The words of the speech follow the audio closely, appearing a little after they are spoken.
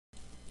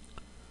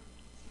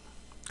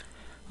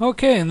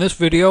Okay, in this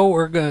video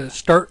we're going to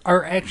start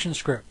our action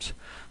scripts.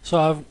 So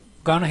I've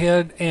gone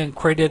ahead and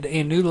created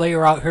a new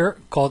layer out here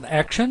called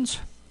Actions.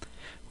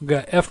 We've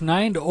got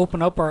F9 to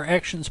open up our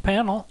Actions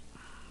panel.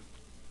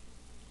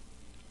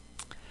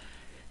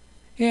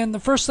 And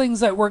the first things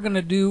that we're going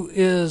to do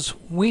is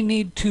we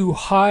need to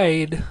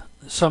hide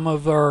some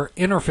of our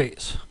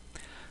interface.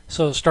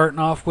 So starting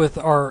off with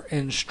our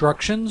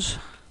instructions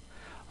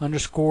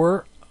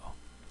underscore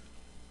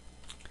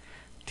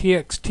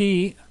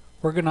txt,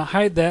 we're going to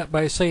hide that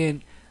by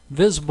saying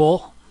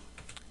visible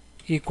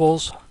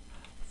equals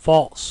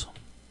false.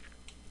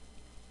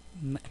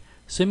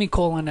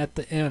 Semicolon at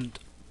the end.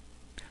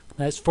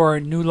 That's for our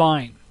new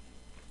line.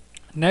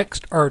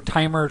 Next, our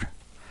timer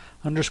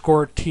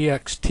underscore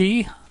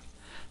txt.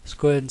 Let's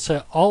go ahead and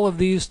set all of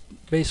these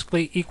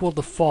basically equal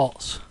to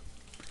false.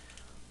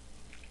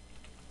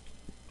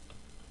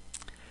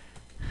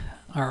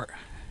 Our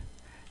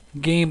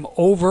game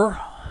over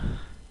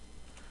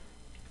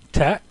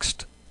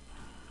text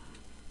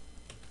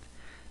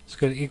is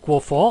going to equal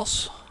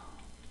false.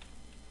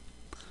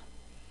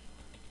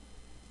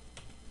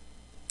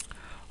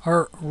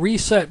 Our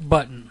reset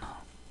button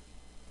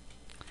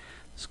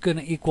is going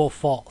to equal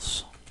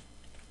false.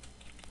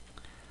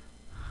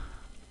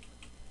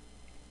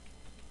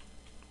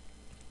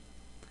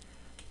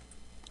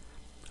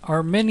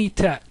 Our mini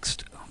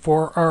text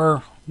for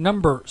our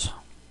numbers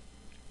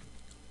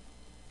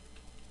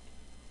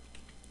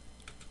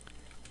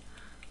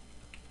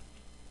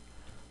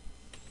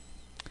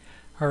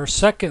our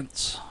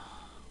seconds,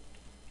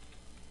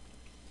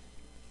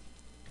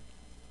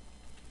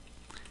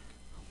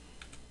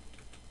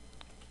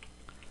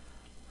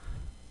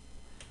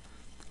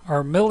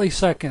 our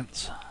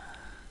milliseconds,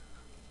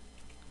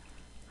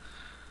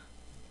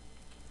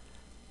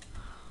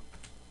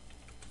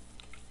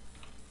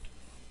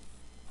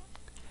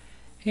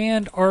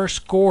 and our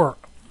score.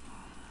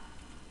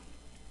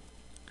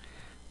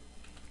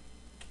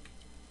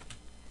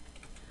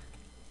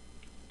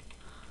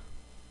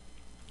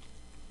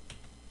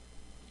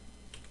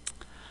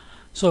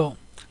 So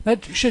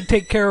that should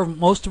take care of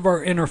most of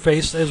our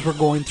interface as we're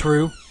going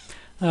through.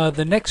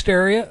 The next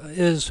area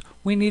is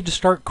we need to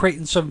start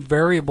creating some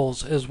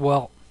variables as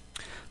well.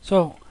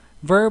 So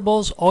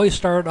variables always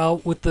start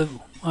out with the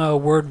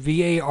word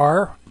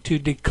var to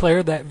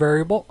declare that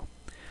variable.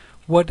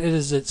 What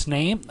is its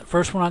name? The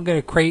first one I'm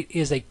going to create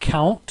is a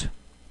count,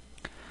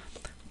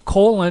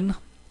 colon,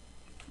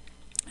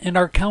 and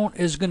our count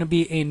is going to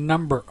be a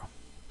number.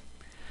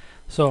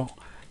 So,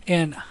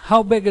 and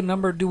how big a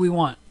number do we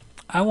want?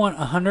 I want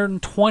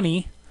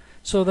 120,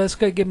 so that's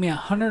going to give me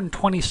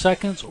 120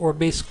 seconds, or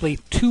basically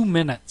 2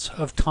 minutes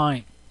of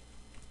time.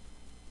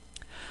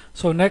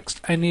 So next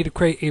I need to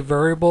create a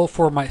variable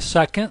for my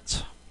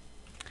seconds.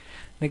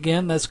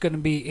 Again, that's going to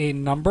be a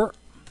number,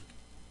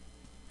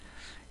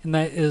 and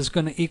that is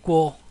going to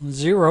equal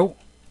 0.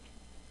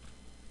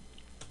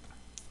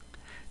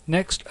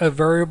 Next, a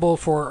variable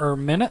for our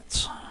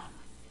minutes.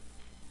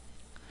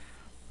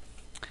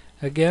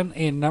 Again,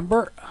 a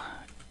number.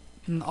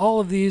 And all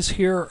of these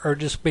here are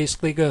just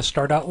basically going to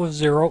start out with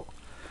 0.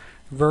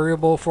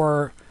 Variable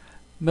for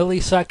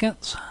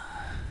milliseconds.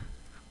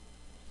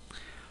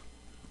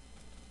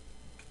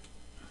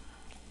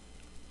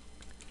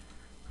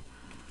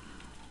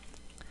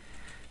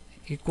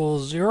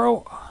 Equals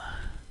 0.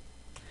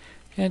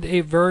 And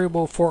a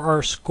variable for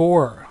our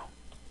score.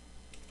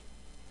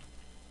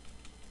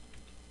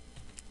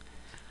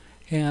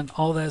 And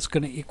all that's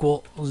going to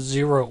equal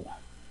 0.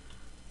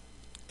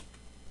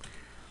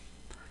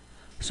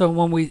 So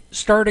when we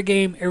start a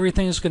game,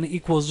 everything is going to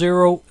equal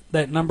 0.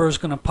 That number is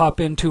going to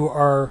pop into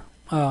our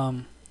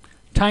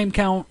time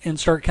count and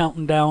start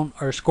counting down.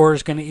 Our score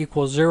is going to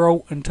equal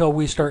 0 until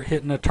we start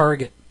hitting a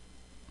target.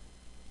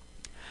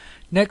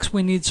 Next,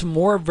 we need some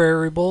more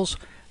variables,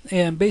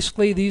 and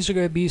basically these are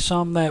going to be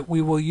some that we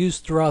will use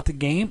throughout the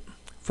game.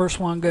 First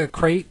one I'm going to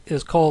create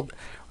is called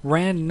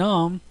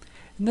random,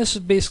 and this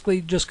is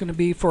basically just going to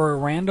be for a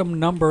random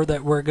number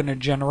that we're going to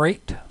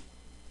generate.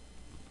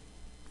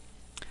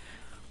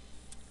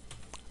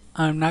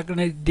 I'm not going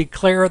to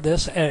declare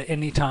this at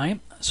any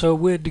time, so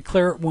we'll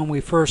declare it when we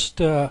first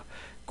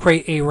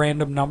create a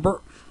random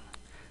number.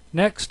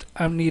 Next,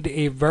 I need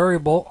a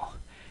variable,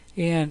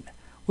 and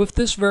with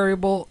this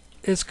variable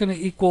it's going to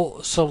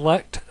equal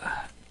select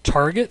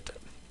target,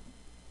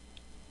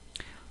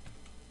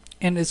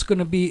 and it's going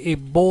to be a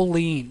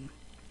boolean.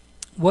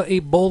 What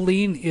a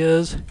boolean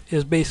is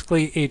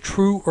basically a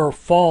true or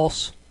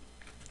false.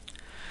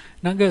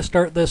 And I'm going to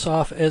start this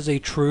off as a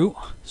true,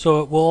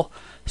 so it will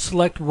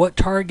select what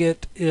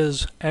target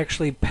is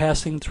actually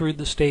passing through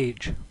the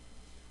stage.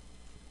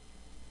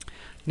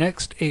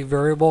 Next, a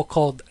variable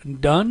called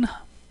done,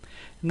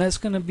 and that's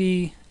going to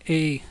be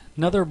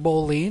another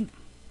boolean,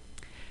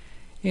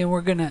 and we're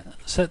going to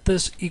set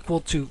this equal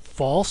to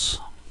false.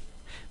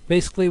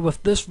 Basically,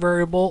 with this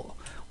variable,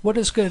 what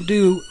it's going to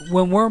do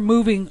when we're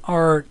moving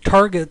our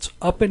targets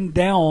up and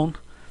down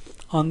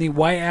on the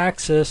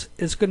y-axis,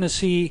 it's going to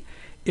see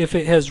if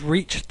it has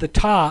reached the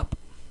top.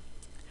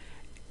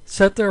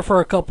 Sit there for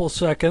a couple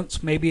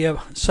seconds, maybe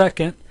a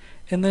second,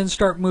 and then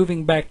start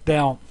moving back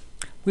down.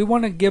 We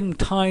want to give them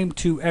time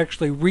to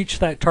actually reach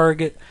that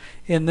target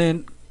and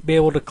then be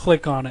able to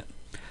click on it.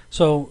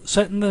 So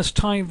setting this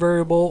time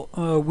variable,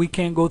 we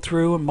can go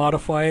through and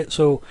modify it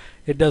so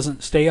it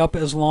doesn't stay up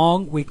as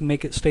long. We can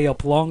make it stay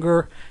up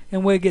longer,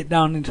 and we'll get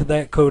down into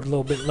that code a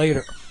little bit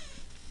later.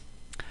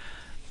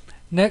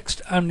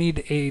 Next, I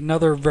need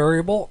another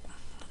variable,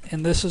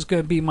 and this is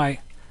going to be my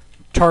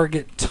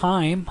target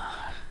time,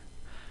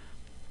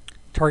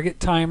 target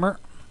timer.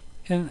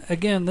 And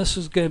again, this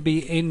is going to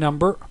be a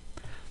number.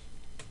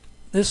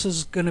 This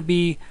is going to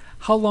be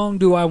how long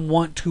do I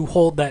want to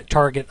hold that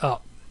target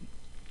up.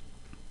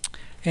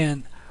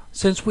 And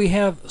since we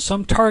have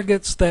some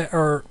targets that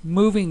are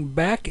moving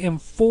back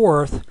and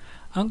forth,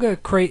 I'm going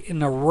to create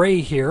an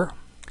array here.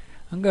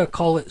 I'm going to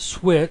call it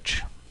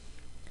switch.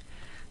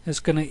 It's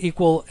going to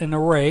equal an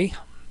array.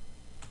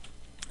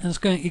 And it's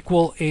going to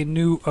equal a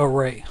new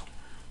array.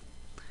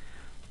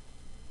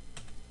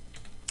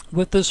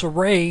 With this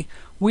array,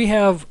 we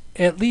have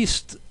at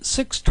least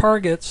 6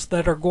 targets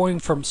that are going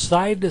from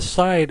side to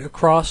side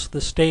across the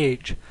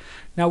stage.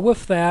 Now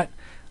with that,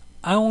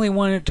 I only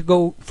want it to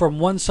go from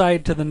one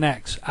side to the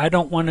next. I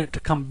don't want it to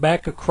come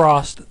back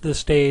across the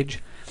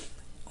stage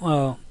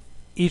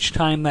each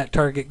time that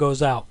target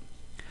goes out.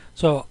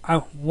 So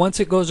once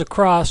it goes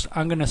across,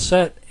 I'm going to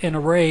set an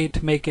array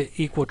to make it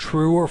equal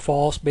true or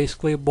false,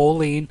 basically a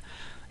boolean,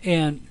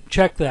 and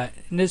check that.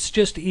 And it's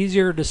just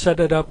easier to set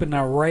it up in an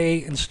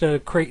array instead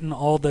of creating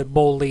all the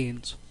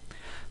booleans.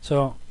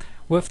 So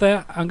with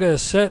that, I'm going to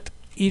set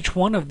each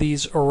one of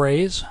these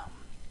arrays.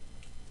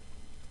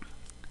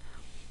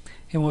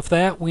 And with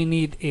that, we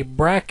need a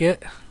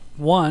bracket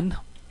 1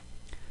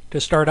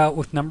 to start out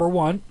with number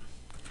 1,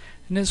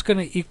 and it's going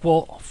to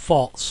equal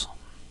false.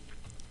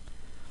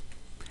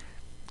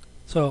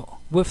 So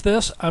with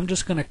this, I'm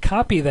just going to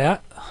copy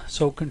that.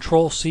 So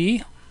Control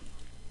C,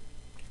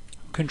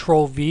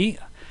 Control V,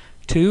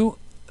 2,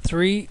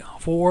 3,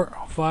 4,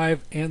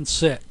 5, and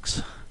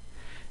 6.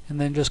 And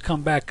then just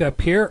come back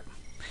up here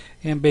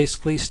and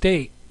basically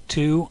state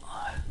 2,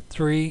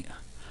 3,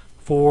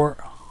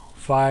 4,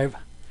 5,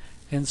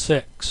 and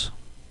 6.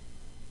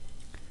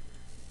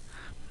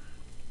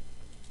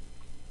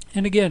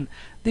 And again,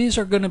 these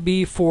are going to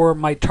be for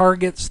my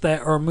targets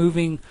that are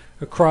moving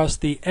across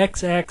the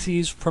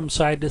x-axis from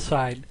side to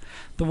side.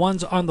 The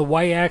ones on the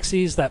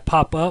y-axis that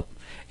pop up,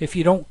 if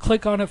you don't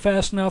click on it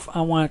fast enough,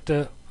 I want it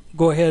to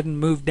go ahead and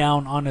move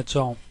down on its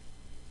own.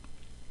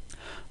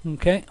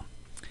 Okay.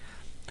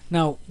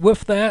 Now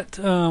with that,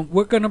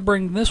 we're going to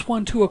bring this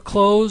one to a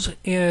close,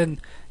 and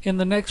in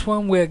the next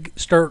one we'll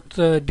start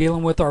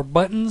dealing with our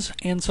buttons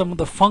and some of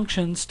the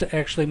functions to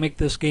actually make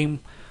this game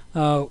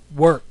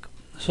work.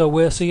 So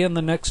we'll see you in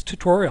the next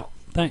tutorial.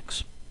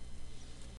 Thanks.